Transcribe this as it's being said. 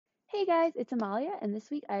Hey guys, it's Amalia, and this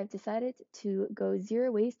week I have decided to go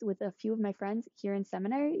zero waste with a few of my friends here in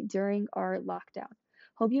seminary during our lockdown.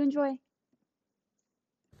 Hope you enjoy.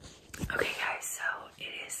 Okay guys, so it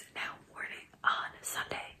is now morning on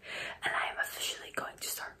Sunday, and I am officially going to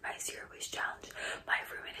start my zero waste challenge. My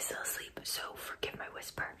roommate is still asleep, so forgive my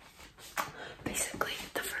whisper. Basically,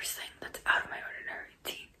 the first thing that's out of my ordinary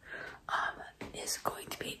routine is going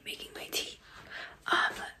to be making my tea.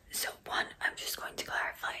 So one, I'm just going to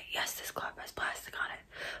clarify, yes, this cup has plastic on it,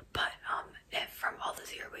 but if from all the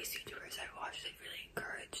zero waste YouTubers I've watched, they've really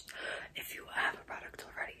encouraged, if you have a product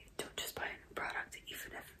already, don't just buy a new product,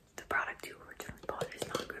 even if the product you originally bought is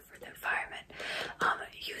not good for the environment.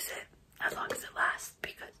 Use it as long as it lasts,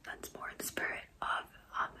 because that's more in the spirit of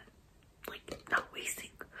like not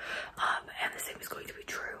wasting. And the same is going to be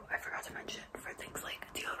true, I forgot to mention, for things like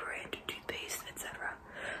deodorant, toothpaste, etc.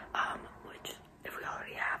 Which if we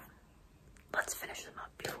already have, let's finish them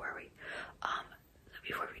up before we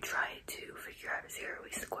try to figure out a zero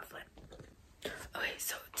waste equivalent. Okay,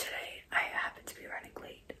 so today I happen to be running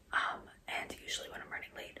late, and usually when I'm running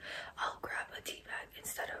late, I'll grab a tea bag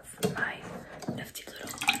instead of my nifty little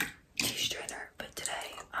tea strainer. But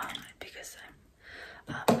today, because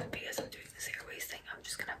I'm doing the zero waste thing, I'm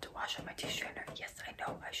just gonna have to wash out my tea strainer. Yes, I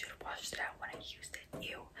know I should have washed it out when I used it.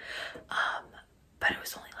 But it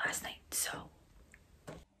was only last night, so.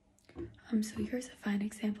 So here's a fine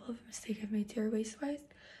example of a mistake I've made zero waste wise.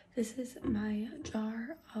 This is my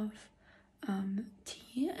jar of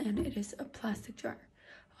tea, and it is a plastic jar.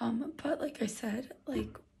 But like I said,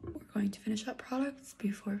 like, we're going to finish up products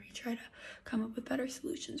before we try to come up with better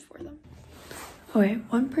solutions for them. Okay,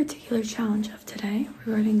 one particular challenge of today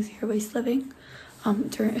regarding zero waste living,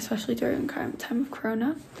 especially during time of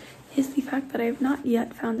Corona, is the fact that I have not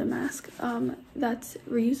yet found a mask that's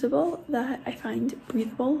reusable, that I find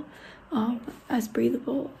breathable, as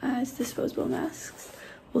breathable as disposable masks.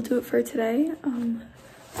 We'll do it for today,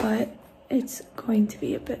 but it's going to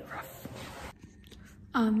be a bit rough.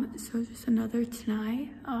 So just another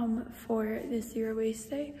tonight, for this zero waste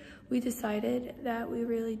day, we decided that we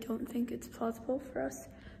really don't think it's plausible for us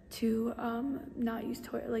to not use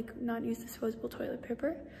disposable toilet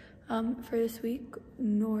paper for this week,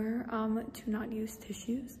 nor to not use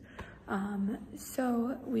tissues.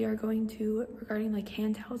 So we are going to, regarding like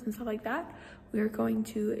hand towels and stuff like that, we are going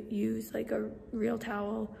to use like a real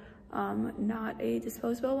towel, not a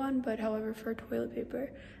disposable one, but however for toilet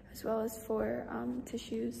paper as well as for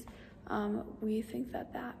tissues. We think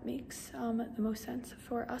that that makes the most sense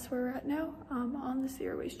for us where we're at now on the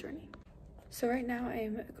zero waste journey. So right now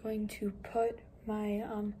I'm going to put my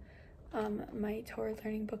my Torah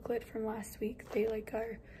learning booklet from last week. They like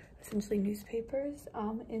are essentially newspapers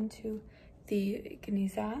into the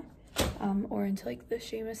Geniza, or into like the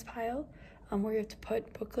Seamus pile, where you have to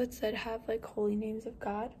put booklets that have like holy names of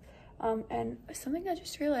God. And something I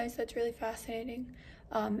just realized that's really fascinating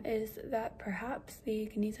is that perhaps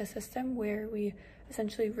the Geniza system, where we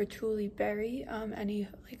essentially ritually bury any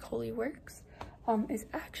like holy works, is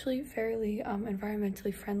actually fairly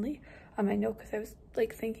environmentally friendly. I know, because I was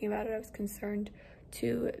like thinking about it, I was concerned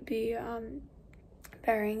to be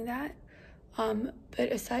burying that.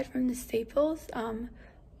 But aside from the staples,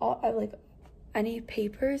 like any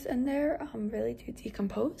papers in there really do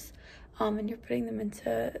decompose, and you're putting them into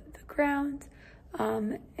the ground,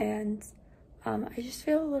 and I just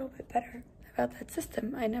feel a little bit better about that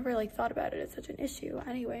system. I never like thought about it as such an issue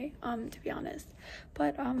anyway, to be honest,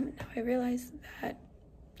 but now I realize that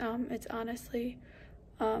it's honestly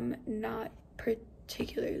not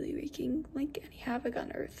particularly wreaking like any havoc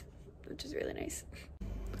on Earth, which is really nice.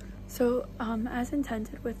 So as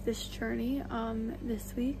intended with this journey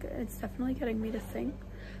this week, it's definitely getting me to think.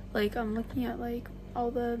 Like, I'm looking at like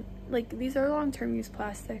all the, like, these are long-term use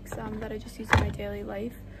plastics that I just use in my daily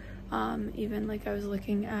life. Even like I was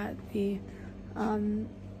looking at the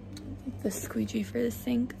squeegee for the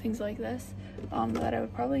sink, things like this, that I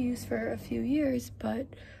would probably use for a few years, but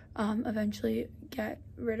eventually get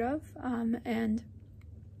rid of, and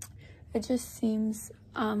it just seems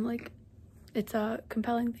like it's a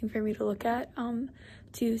compelling thing for me to look at,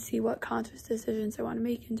 to see what conscious decisions I want to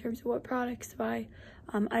make in terms of what products to buy.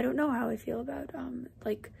 I don't know how I feel about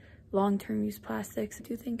like long-term use plastics. I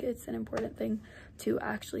do think it's an important thing to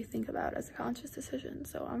actually think about as a conscious decision,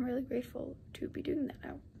 so I'm really grateful to be doing that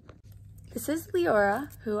now. This is Leora,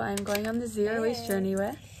 who I'm going on the zero waste journey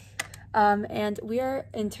with. And we are,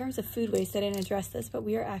 in terms of food waste, I didn't address this, but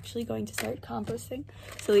we are actually going to start composting.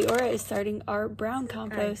 So Leora is starting our brown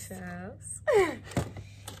compost.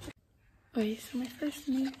 Okay, so my first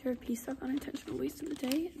major piece of unintentional waste of the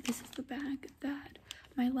day, this is the bag that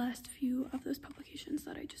my last few of those publications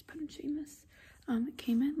that I just put in Seamus. It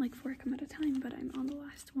came in like 4 come at a time, but I'm on the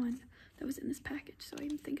last one that was in this package, so I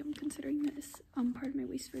think I'm considering this part of my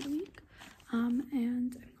waste for the week. And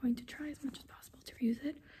I'm going to try as much as possible to reuse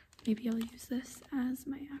it. Maybe I'll use this as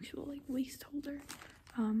my actual like waste holder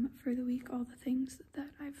for the week, all the things that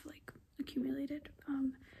I've like accumulated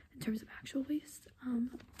in terms of actual waste.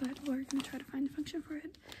 But we're gonna try to find a function for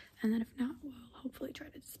it, and then if not, we'll hopefully try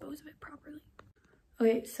to dispose of it properly.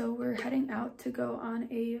 Okay, so we're heading out to go on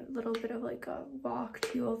a little bit of like a walk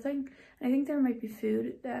fuel thing. I think there might be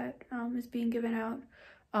food that is being given out,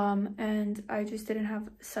 and I just didn't have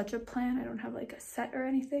such a plan. I don't have like a set or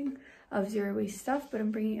anything of zero waste stuff, but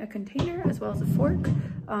I'm bringing a container as well as a fork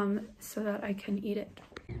so that I can eat it.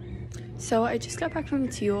 So I just got back from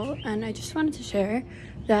Teal, and I just wanted to share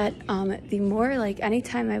that the more like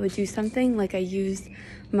anytime I would do something, like I used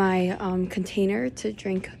my container to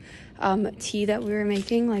drink tea that we were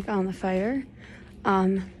making like on the fire.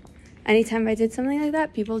 Anytime I did something like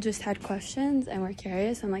that, people just had questions and were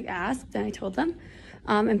curious and like asked, and I told them.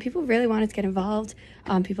 And people really wanted to get involved.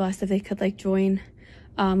 People asked if they could like join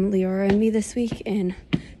Leora and me this week in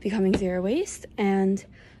becoming zero waste, and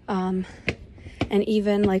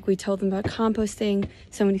even like we told them about composting.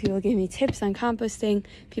 So many people gave me tips on composting.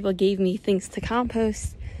 People gave me things to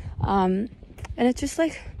compost, and it's just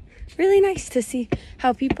like really nice to see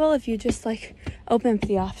how people, if you just like open up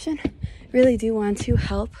the option, really do want to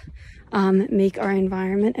help make our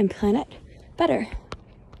environment and planet better.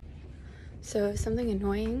 So something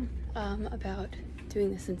annoying about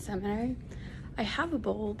doing this in seminary, I have a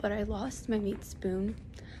bowl, but I lost my meat spoon.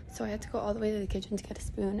 So I had to go all the way to the kitchen to get a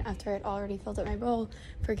spoon after I'd already filled up my bowl,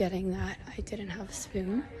 forgetting that I didn't have a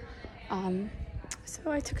spoon.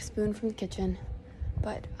 So I took a spoon from the kitchen,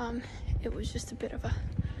 but it was just a bit of a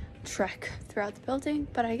trek throughout the building,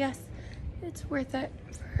 but I guess it's worth it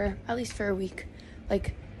for at least for a week.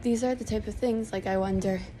 Like, these are the type of things, like I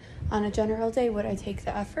wonder on a general day, would I take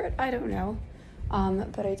the effort? I don't know.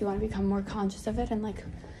 But I do want to become more conscious of it, and like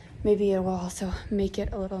maybe it will also make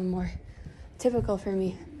it a little more typical for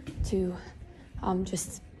me to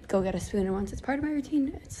just go get a spoon, and once it's part of my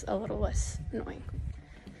routine, it's a little less annoying.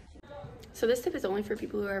 So this tip is only for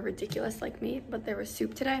people who are ridiculous like me, but there was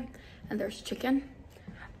soup today and there's chicken,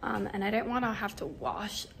 and I didn't want to have to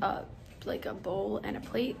wash like a bowl and a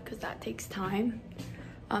plate because that takes time,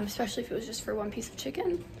 especially if it was just for one piece of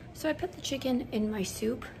chicken. So I put the chicken in my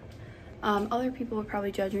soup. Other people would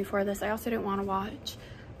probably judge me for this. I also didn't want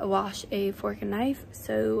to wash a fork and knife,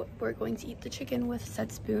 so we're going to eat the chicken with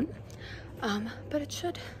said spoon, but it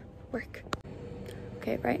should work.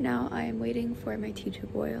 Okay, right now I am waiting for my tea to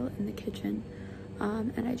boil in the kitchen,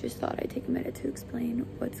 and I just thought I'd take a minute to explain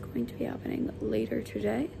what's going to be happening later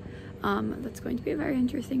today. That's going to be a very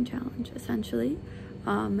interesting challenge. Essentially,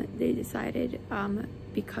 they decided,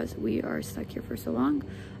 because we are stuck here for so long,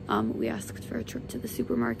 we asked for a trip to the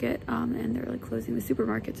supermarket, and they're like closing the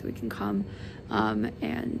supermarket so we can come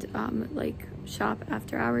and like shop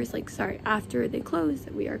after hours, like sorry, after they close,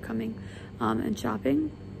 we are coming and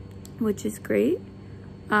shopping, which is great.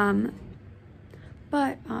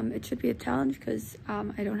 But it should be a challenge because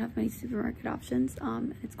I don't have many supermarket options.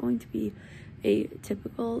 It's going to be a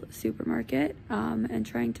typical supermarket, and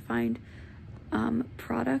trying to find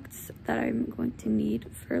products that I'm going to need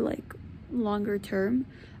for like longer term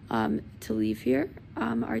to leave here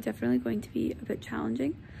are definitely going to be a bit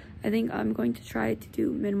challenging. I think I'm going to try to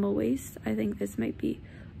do minimal waste. I think this might be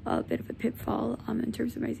a bit of a pitfall in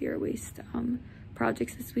terms of my zero waste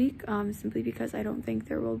projects this week, simply because I don't think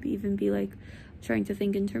there will even be like trying to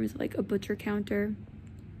think in terms of like a butcher counter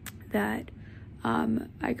that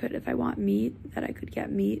I could, if I want meat, that I could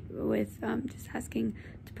get meat with just asking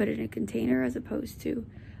to put it in a container, as opposed to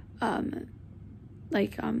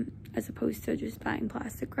just buying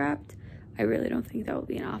plastic wrapped. I really don't think that will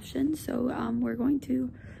be an option. So we're going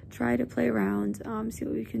to try to play around, see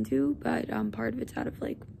what we can do, but part of it's out of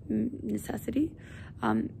like necessity.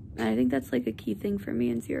 And I think that's like a key thing for me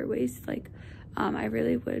in zero waste. Like I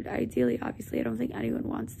really would ideally, obviously I don't think anyone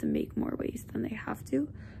wants to make more waste than they have to,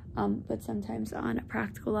 but sometimes on a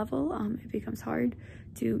practical level it becomes hard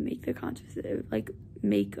to make the conscious,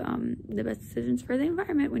 make the best decisions for the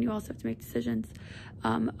environment when you also have to make decisions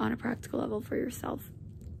on a practical level for yourself.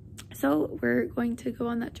 So we're going to go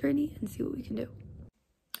on that journey and see what we can do.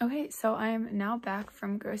 Okay, so I am now back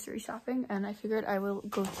from grocery shopping, and I figured I will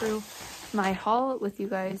go through my haul with you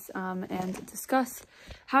guys and discuss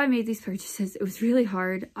how I made these purchases. It was really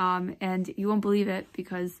hard, and you won't believe it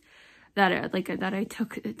because that I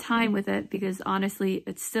took time with it, because honestly,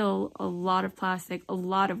 it's still a lot of plastic, a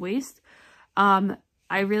lot of waste.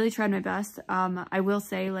 I really tried my best. I will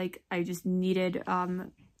say, like, I just needed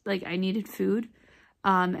like I needed food,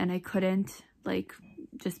 and I couldn't like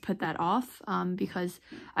just put that off, because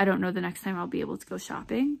I don't know the next time I'll be able to go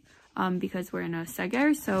shopping, because we're in a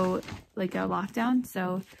seger, so like a lockdown.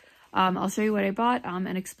 So I'll show you what I bought,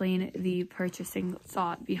 and explain the purchasing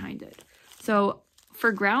thought behind it. So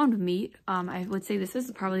for ground meat, I would say this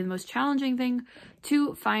is probably the most challenging thing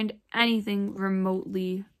to find anything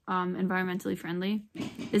remotely environmentally friendly.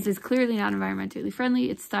 This is clearly not environmentally friendly.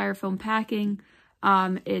 It's styrofoam packing.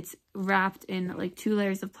 It's wrapped in like 2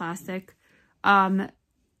 layers of plastic. I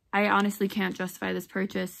honestly can't justify this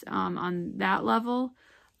purchase on that level.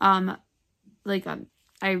 I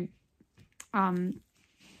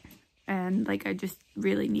just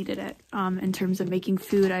really needed it. In terms of making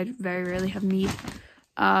food, I very rarely have meat.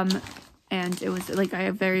 And it was like I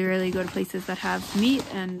very rarely go to places that have meat,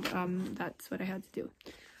 and that's what I had to do.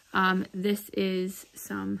 This is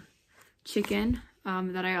some chicken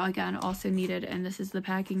that I again also needed, and this is the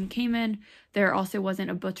packing it came in. There also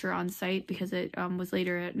wasn't a butcher on site because it was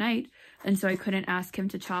later at night, and so I couldn't ask him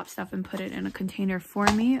to chop stuff and put it in a container for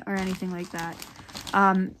me or anything like that.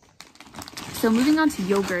 So moving on to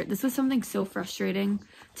yogurt, this was something so frustrating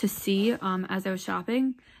to see as I was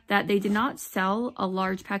shopping, that they did not sell a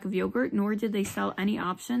large pack of yogurt, nor did they sell any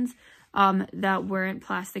options that weren't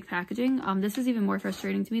plastic packaging. This is even more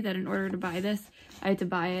frustrating to me, that in order to buy this, I had to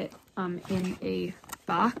buy it in a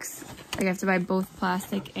box. Like I have to buy both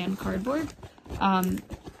plastic and cardboard. And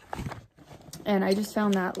I just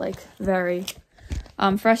found that like very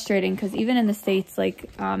frustrating, because even in the States,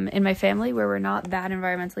 like in my family where we're not that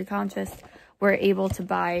environmentally conscious, we're able to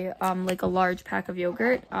buy like a large pack of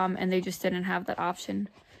yogurt, and they just didn't have that option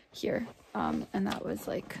here. And that was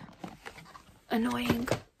like annoying.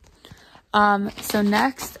 So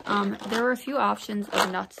next, there were a few options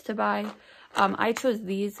of nuts to buy. I chose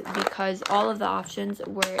these because all of the options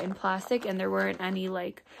were in plastic, and there weren't any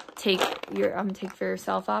like take for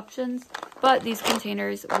yourself options. But these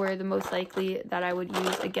containers were the most likely that I would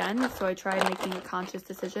use again, so I tried making a conscious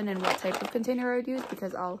decision in what type of container I would use,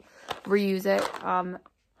 because I'll reuse it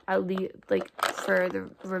at least like for the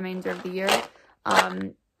remainder of the year.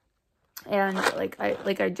 And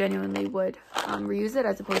I genuinely would reuse it,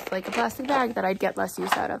 as opposed to like a plastic bag that I'd get less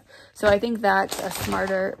use out of. So I think that's a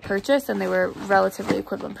smarter purchase, and they were relatively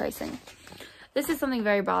equivalent pricing. This is something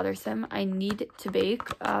very bothersome. I need to bake.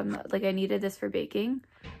 Like I needed this for baking.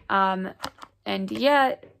 And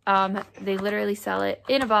yet they literally sell it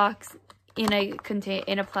in a box, in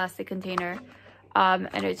a plastic container.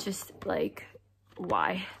 And it's just like,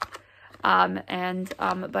 why?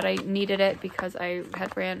 But I needed it because I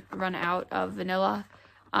had run out of vanilla,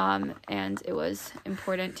 and it was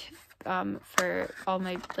important for all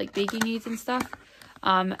my like baking needs and stuff.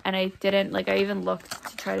 And I didn't I even looked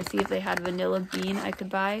to try to see if they had vanilla bean I could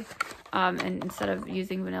buy, and instead of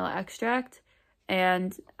using vanilla extract.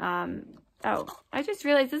 And oh, I just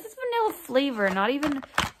realized this is vanilla flavor, not even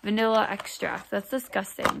vanilla extract. That's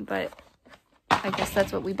disgusting, but I guess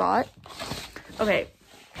that's what we bought. Okay.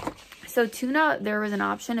 So tuna, there was an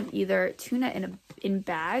option of either tuna in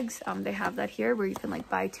bags. They have that here, where you can like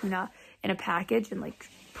buy tuna in a package and like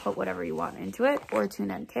put whatever you want into it, or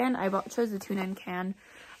tuna in can. I chose the tuna in can.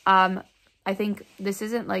 I think this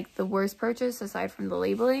isn't like the worst purchase aside from the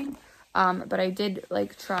labeling, but I did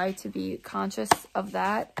like try to be conscious of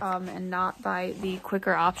that, and not buy the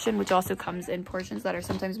quicker option, which also comes in portions that are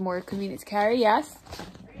sometimes more convenient to carry. Yes.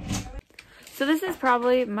 So this is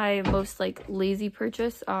probably my most like lazy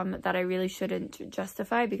purchase that I really shouldn't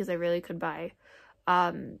justify, because I really could buy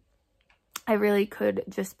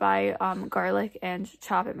just buy garlic and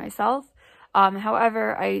chop it myself.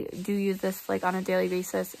 However, I do use this like on a daily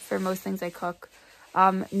basis for most things I cook.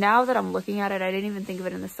 Now that I'm looking at it, I didn't even think of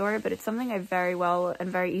it in the store, but it's something I very well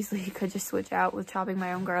and very easily could just switch out with chopping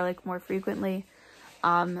my own garlic more frequently.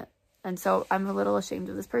 And so I'm a little ashamed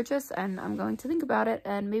of this purchase, and I'm going to think about it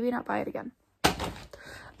and maybe not buy it again.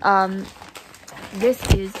 This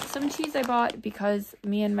is some cheese I bought because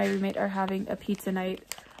me and my roommate are having a pizza night.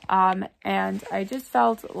 And I just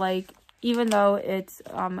felt like, even though it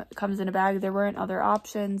comes in a bag, there weren't other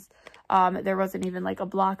options. There wasn't even like a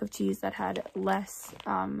block of cheese that had less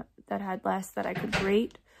that I could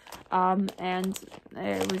grate. And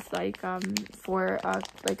it was like for a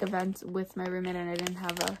like event with my roommate, and I didn't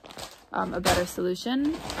have a better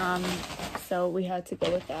solution. So we had to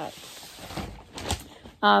go with that.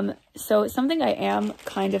 So something I am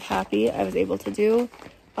kind of happy I was able to do,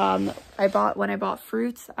 when I bought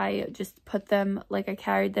fruits, I just put them, like I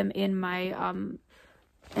carried them in my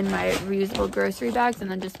reusable grocery bags,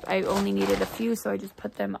 and then I only needed a few, so I just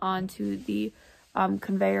put them onto the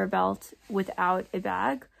conveyor belt without a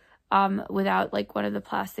bag. without like one of the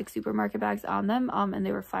plastic supermarket bags on them, and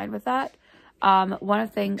they were fine with that. One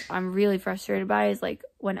thing I'm really frustrated by is like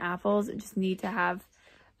when apples just need to have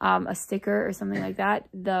a sticker or something like that.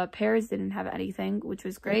 The pears didn't have anything, which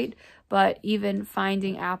was great, but even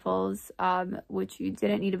finding apples, which you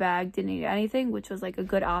didn't need a bag, didn't need anything, which was like a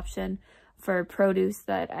good option for produce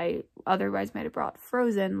that I otherwise might have brought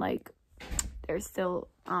frozen, like there's still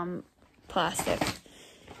plastic.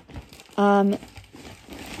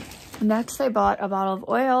 Next I bought a bottle of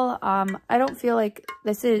oil. I don't feel like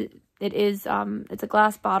it's a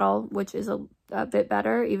glass bottle, which is a bit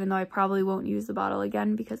better, even though I probably won't use the bottle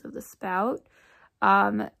again because of the spout.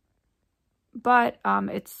 But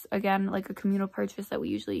it's, again, like a communal purchase that we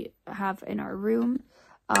usually have in our room.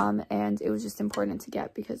 And it was just important to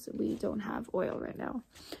get because we don't have oil right now.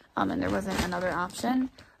 And there wasn't another option.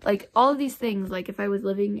 Like, all of these things, like, if I was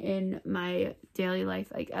living in my daily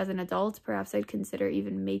life, like, as an adult, perhaps I'd consider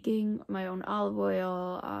even making my own olive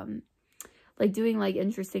oil, like, doing, like,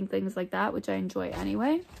 interesting things like that, which I enjoy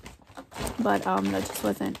anyway. But that just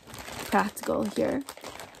wasn't practical here.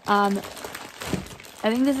 I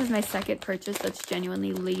think this is my second purchase that's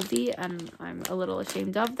genuinely lazy and I'm a little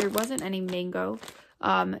ashamed of. There wasn't any mango,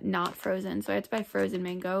 not frozen, so I had to buy frozen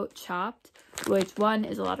mango chopped, which one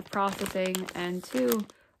is a lot of processing, and two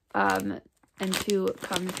comes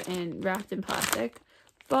in wrapped in plastic.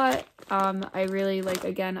 But I really, like,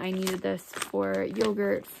 again, I needed this for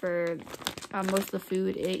yogurt, for most of the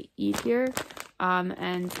food I eat here.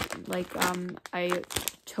 And like I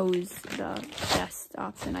chose the best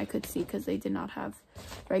option I could see because they did not have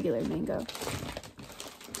regular mango.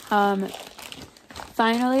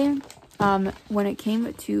 Finally, when it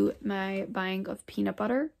came to my buying of peanut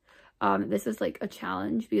butter, this is like a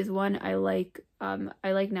challenge because one, I like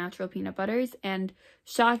natural peanut butters, and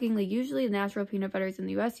shockingly, usually natural peanut butters in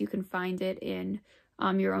the US, you can find it in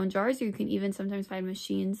your own jars, or you can even sometimes find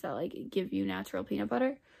machines that like give you natural peanut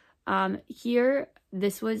butter. Here,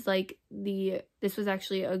 this was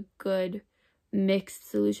actually a good mixed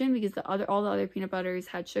solution because all the other peanut butters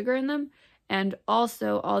had sugar in them, and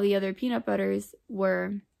also all the other peanut butters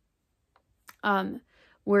were in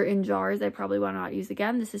jars I probably will not use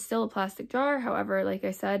again. This is still a plastic jar. However, like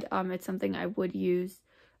I said, it's something I would use.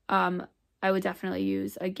 I would definitely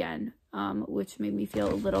use again, which made me feel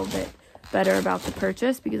a little bit better about the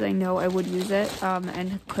purchase because I know I would use it,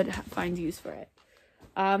 and could find use for it.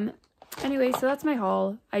 Anyway, so that's my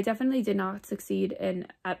haul. I definitely did not succeed in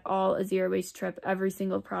at all a zero waste trip. Every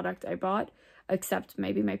single product I bought, except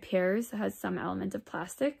maybe my pears, has some element of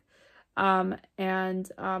plastic.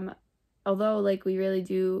 Although like we really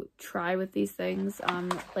do try with these things,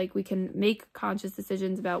 like we can make conscious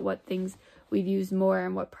decisions about what things we'd use more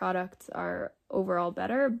and what products are overall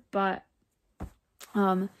better, but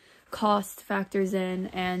cost factors in,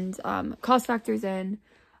 and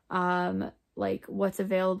like what's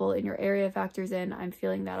available in your area factors in. I'm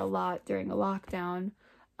feeling that a lot during a lockdown.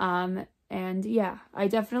 And yeah,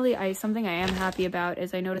 something I am happy about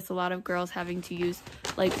is I noticed a lot of girls having to use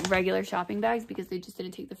like regular shopping bags because they just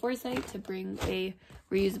didn't take the foresight to bring a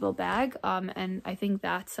reusable bag. And I think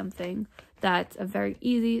that's something that's a very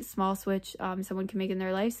easy, small switch someone can make in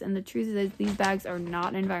their lives. And the truth is these bags are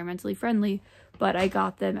not environmentally friendly, but I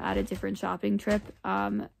got them at a different shopping trip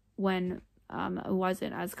when I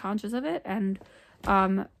wasn't as conscious of it, and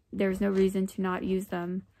there's no reason to not use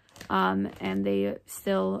them. And they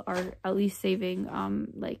still are at least saving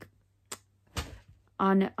like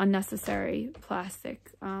unnecessary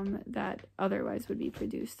plastic that otherwise would be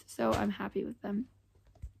produced. So I'm happy with them.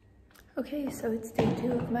 Okay, so it's day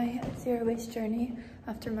 2 of my zero waste journey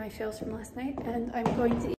after my fails from last night, and I'm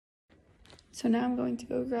going to eat. So now I'm going to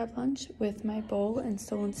go grab lunch with my bowl and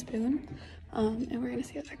stolen spoon, and we're gonna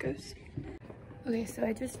see how that goes. Okay, so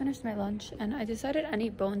I just finished my lunch, and I decided any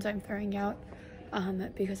bones I'm throwing out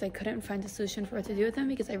because I couldn't find a solution for what to do with them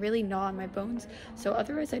because I really gnaw on my bones. So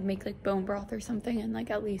otherwise I'd make like bone broth or something and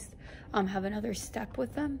like at least have another step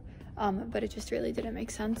with them. But it just really didn't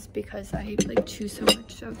make sense because I like chew so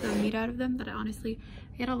much of the meat out of them that I honestly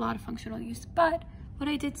get a lot of functional use. But what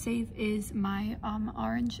I did save is my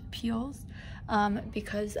orange peels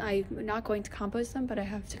because I'm not going to compost them, but I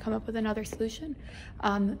have to come up with another solution.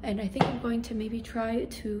 And I think I'm going to maybe try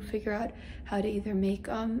to figure out how to either make,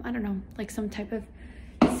 I don't know, like some type of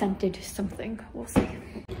scented something. We'll see.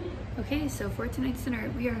 Okay, so for tonight's dinner,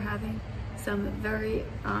 we are having some very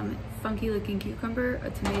funky looking cucumber, a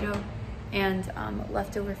tomato, and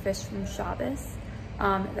leftover fish from Shabbos.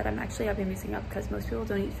 That I'm actually having mixing up because most people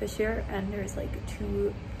don't eat fish here, and there's like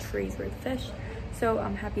 2 trays worth of fish, so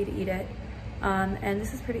I'm happy to eat it. And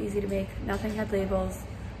this is pretty easy to make. Nothing had labels.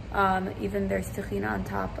 Even there's tahina on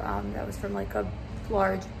top. That was from like a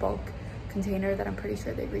large bulk container that I'm pretty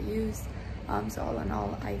sure they reused. So all in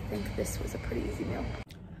all, I think this was a pretty easy meal.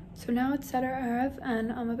 So now it's Sadar Arab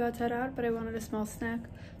and I'm about to head out, but I wanted a small snack.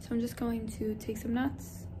 So I'm just going to take some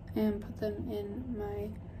nuts and put them in my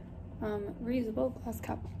reusable glass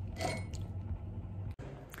cup.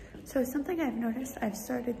 So something I've noticed I've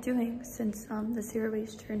started doing since the zero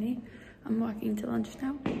waste journey, I'm walking to lunch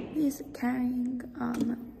now, is carrying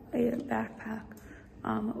a backpack.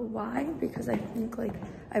 Why? Because I think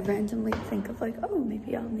I randomly think of oh,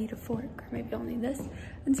 maybe I'll need a fork or maybe I'll need this.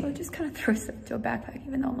 And so I just kind of throw stuff into a backpack,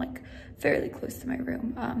 even though I'm fairly close to my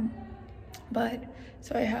room.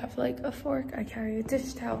 So I have a fork, I carry a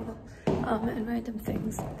dish towel, and random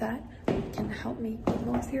things that can help me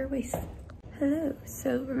promote zero waste. Hello,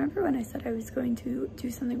 so remember when I said I was going to do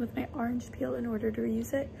something with my orange peel in order to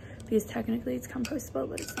reuse it? Because technically it's compostable,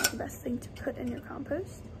 but it's not the best thing to put in your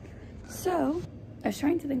compost. So I was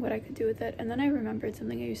trying to think what I could do with it, and then I remembered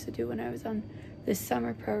something I used to do when I was on this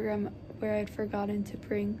summer program where I'd forgotten to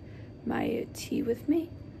bring my tea with me.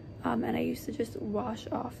 And I used to just wash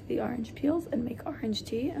off the orange peels and make orange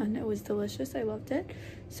tea, and it was delicious. I loved it.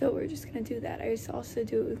 So we're just gonna do that. I used to also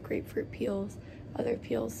do it with grapefruit peels, other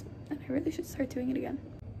peels, and I really should start doing it again.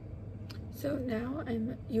 So now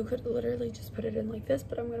you could literally just put it in like this,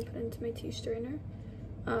 but I'm gonna put it into my tea strainer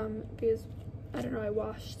because I don't know, I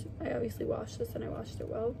obviously washed this and I washed it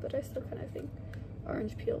well, but I still kind of think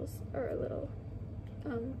orange peels are a little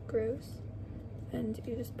gross. And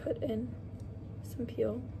you just put in some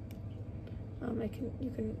peel.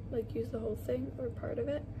 You can use the whole thing or part of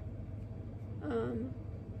it. I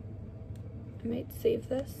might save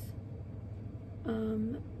this.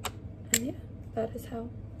 And yeah, that is how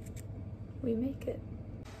we make it.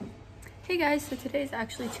 Hey guys, so today is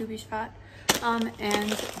actually Tu Bishvat,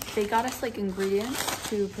 and they got us ingredients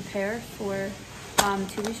to prepare for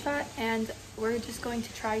Tu Bishvat, and we're just going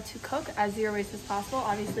to try to cook as zero waste as possible.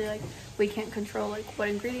 Obviously, we can't control what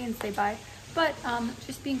ingredients they buy, but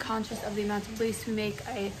just being conscious of the amount of waste we make.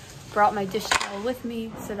 I brought my dish towel with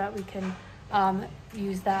me so that we can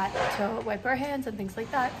use that to wipe our hands and things like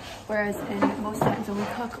that, whereas in most times when we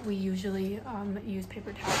cook, we usually use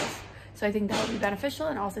paper towels. So I think that would be beneficial,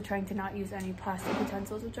 and also trying to not use any plastic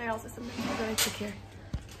utensils, which I also sometimes do I cook here.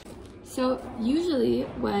 So usually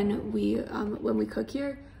when we cook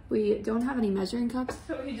here, we don't have any measuring cups.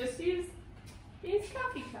 So we just use these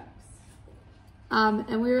coffee cups.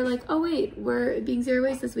 And we were like, oh wait, we're being zero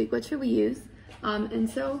waste this week, what should we use? And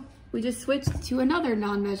so we just switched to another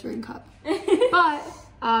non-measuring cup. But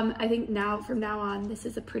I think from now on, this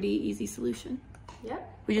is a pretty easy solution.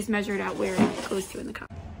 Yep. We just measured out where it goes to in the cup.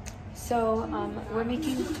 So we're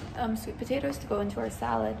making sweet potatoes to go into our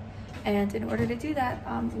salad. And in order to do that,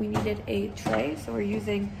 we needed a tray. So we're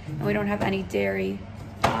using, and we don't have any dairy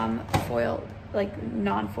foil,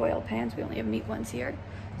 non-foil pans. We only have meat ones here.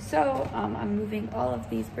 So I'm moving all of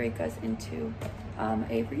these breakas into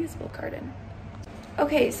a reusable carton.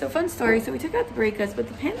 Okay, so fun story. So we took out the breakas, but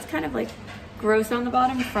the pan's kind of gross on the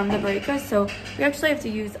bottom from the breakas. So we actually have to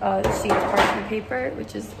use a sheet of parchment paper,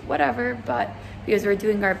 which is whatever, but because we're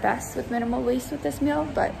doing our best with minimal waste with this meal,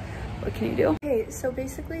 but what can you do? Okay, so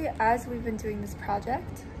basically as we've been doing this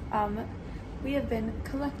project, we have been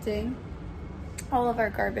collecting all of our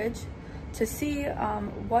garbage to see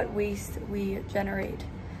what waste we generate.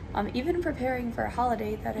 Even preparing for a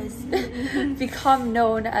holiday that has become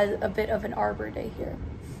known as a bit of an Arbor Day here.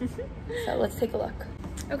 So let's take a look.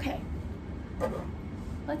 Okay,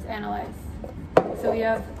 let's analyze. So we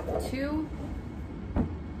have 2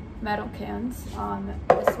 metal cans.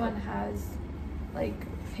 This one has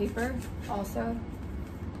paper also.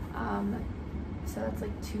 So that's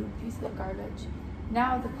 2 pieces of garbage.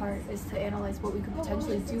 Now the part is to analyze what we could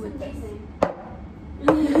potentially do with this.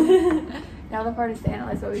 Now the part is to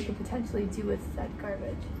analyze what we could potentially do with said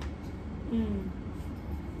garbage.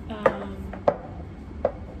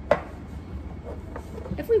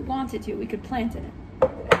 If we wanted to, we could plant in it.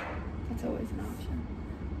 That's always an option.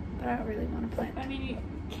 But I don't really want to plant. I mean,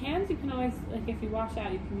 cans you can always, if you wash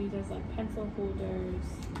out, you can use as pencil holders,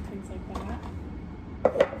 things like that.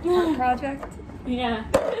 Art project? Yeah.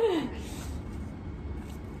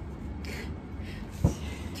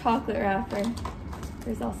 Chocolate wrapper.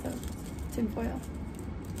 There's also tin foil.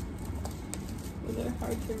 Those are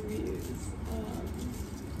hard to reuse.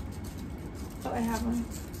 Oh, I have one.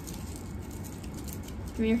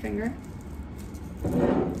 Give me your finger.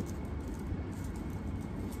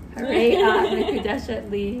 Hooray, Mekudesha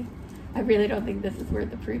Lee. I really don't think this is worth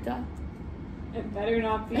the pruta. It better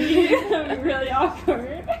not be. That would be really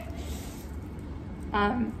awkward.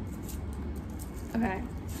 Okay.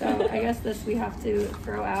 So I guess this we have to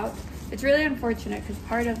throw out. It's really unfortunate because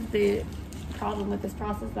part of the problem with this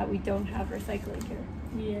process is that we don't have recycling here.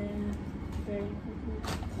 Yeah, very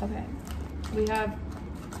important. Okay, we have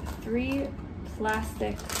 3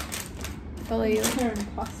 plastic fully They're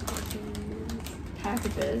impossible to use.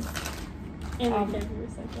 packages, And they can't be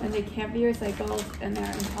recycled. and they can't be recycled, and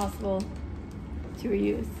they're impossible to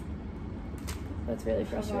reuse. That's really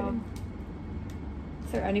frustrating.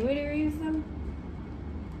 Is there any way to reuse them?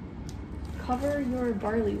 Cover your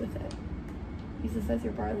barley with it. Use this as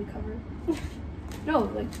your barley cover. No,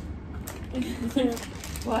 like,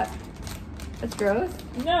 what? That's gross?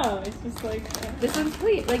 No, it's just like. This one's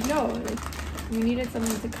clean. Like, no, like, we needed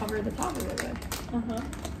something to cover the top of it with.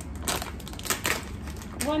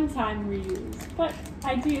 One-time reuse, but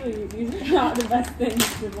ideally these are not the best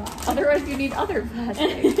things to buy. Otherwise, you need other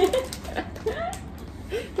plastic.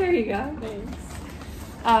 There you go. Thanks.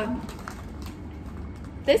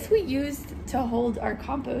 This we used to hold our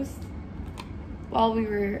compost while we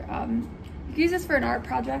were, you could use this for an art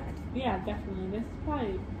project. Yeah, definitely. This is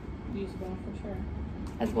probably usable for sure.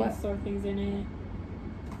 As You what? can store things in it.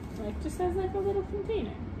 Like, just as like a little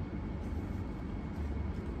container.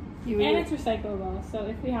 You And would, it's recyclable, so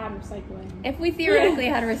if we had recycling. if we theoretically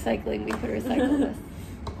had recycling, we could recycle this.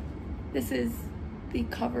 This is the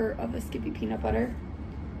cover of a Skippy peanut butter,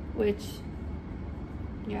 which,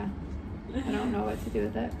 yeah, I don't know what to do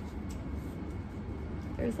with it.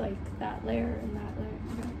 There's like that layer and that layer.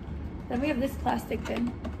 Okay. Then we have this plastic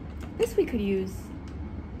bin. This we could use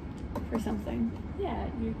for something. Yeah,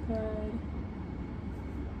 you could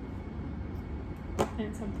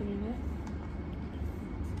and something in it.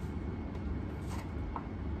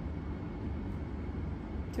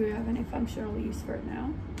 Do we have any functional use for it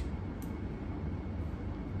now?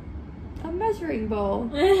 A measuring bowl.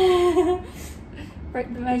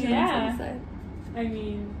 Right, the measurements on the side. I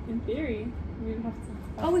mean, in theory, we would have to.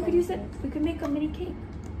 Oh, we could use it. We could make a mini cake.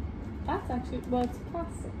 That's actually, well, it's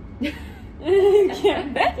plastic. You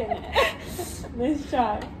can't bake in it. Let's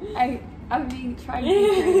try. I'm being trying to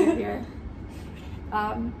be creative here.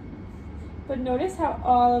 But notice how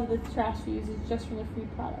all of the trash we use is just from the free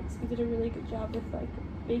products. We did a really good job with like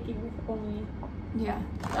baking with only. Yeah,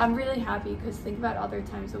 I'm really happy because think about other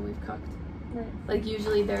times when we've cooked. Right. Like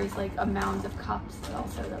usually there's like a mound of cups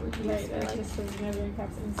also that we can use. Right, Like, just some measuring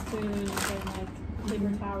cups and spoons and like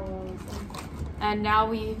paper towels. and now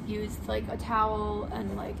we've used like a towel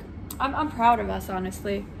and like I'm proud of us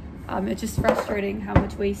honestly. It's just frustrating how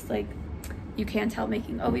much waste like you can't help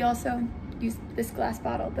making. Oh, we also used this glass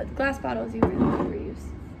bottle, but glass bottles you really can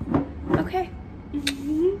reuse. Okay.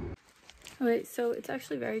 Okay, so it's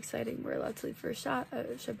actually very exciting. We're allowed to leave for a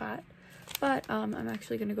Shabbat, but I'm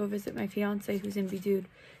actually gonna go visit my fiance who's in Bidud,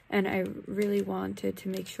 and I really wanted to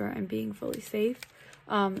make sure I'm being fully safe.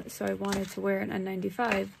 So I wanted to wear an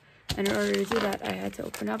N95, and in order to do that, I had to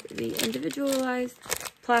open up the individualized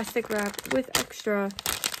plastic wrap with extra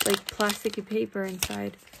like plasticky paper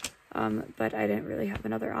inside. But I didn't really have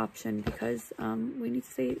another option because we need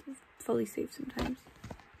to stay fully safe sometimes.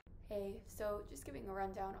 Hey, so just giving a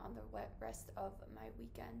rundown on the rest of my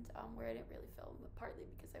weekend, where I didn't really film, partly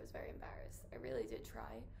because I was very embarrassed. I really did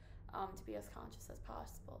try to be as conscious as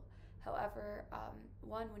possible. However,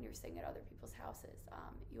 one, when you're staying at other people's houses,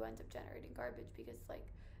 you end up generating garbage because like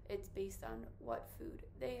it's based on what food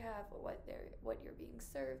they have, what you're being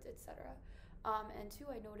served, etc. And two,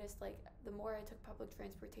 I noticed like the more I took public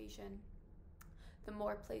transportation, the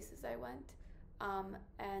more places I went.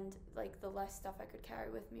 And like the less stuff I could carry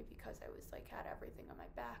with me because I was like had everything on my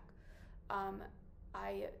back.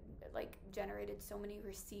 I like generated so many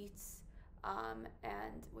receipts,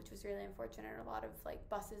 and which was really unfortunate. A lot of like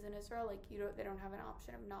buses in Israel, like they don't have an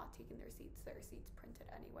option of not taking their receipts. Their receipts printed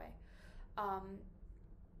anyway.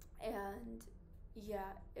 And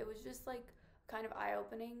yeah, it was just like kind of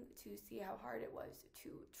eye-opening to see how hard it was to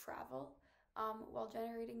travel while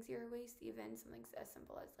generating zero waste, even something as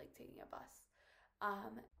simple as like taking a bus.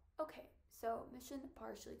 Okay, so mission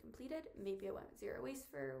partially completed. Maybe I went with zero waste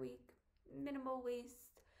for a week, minimal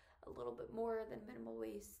waste, a little bit more than minimal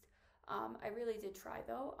waste. I really did try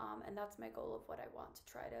though, and that's my goal of what I want to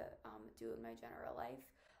try to do in my general life.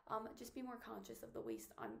 Just be more conscious of the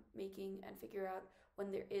waste I'm making and figure out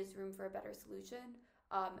when there is room for a better solution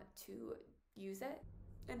to use it.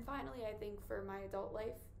 And finally, I think for my adult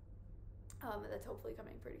life, that's hopefully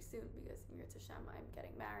coming pretty soon because Mirza Hashem, I'm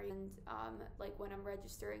getting married, and like when I'm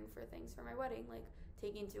registering for things for my wedding, like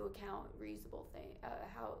taking into account reusable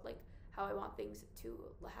how I want things to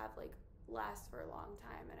have like last for a long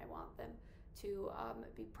time, and I want them to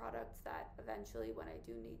be products that eventually when I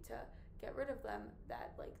do need to get rid of them,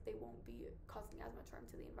 that like they won't be causing as much harm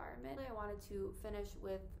to the environment. I wanted to finish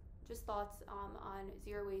with just thoughts on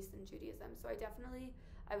zero waste in Judaism. So I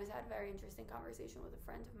was had a very interesting conversation with a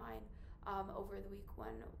friend of mine over the week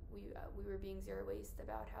when we were being zero waste,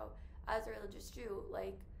 about how, as a religious Jew,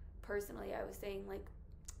 like personally, I was saying like,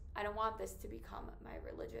 I don't want this to become my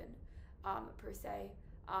religion per se,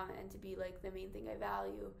 and to be like the main thing I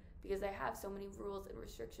value, because I have so many rules and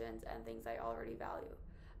restrictions and things I already value.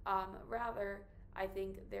 Rather, I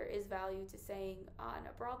think there is value to saying on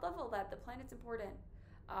a broad level that the planet's important,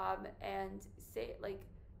 and say like,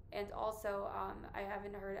 and also I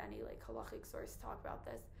haven't heard any like halachic source talk about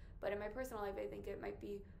this, but in my personal life, I think it might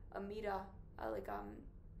be a midah,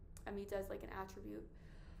 a midah is like an attribute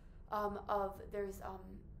of there's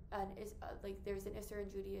there's an Isser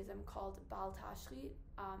in Judaism called Bal Tashrit,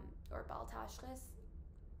 or Bal Tashris.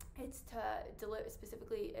 It's to deliver,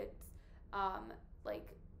 specifically it's like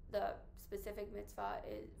the specific mitzvah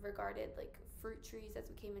is regarded like fruit trees as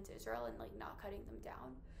we came into Israel, and like not cutting them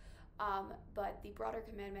down. But the broader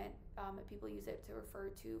commandment, people use it to refer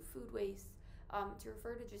to food waste, to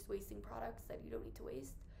refer to just wasting products that you don't need to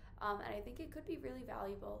waste. And I think it could be really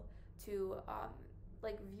valuable to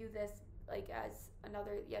like view this like as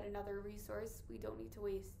yet another resource we don't need to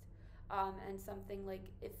waste, and something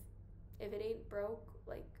like if it ain't broke,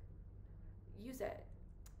 like use it.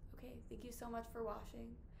 Okay, thank you so much for watching.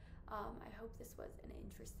 I hope this was an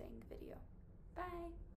interesting video. Bye.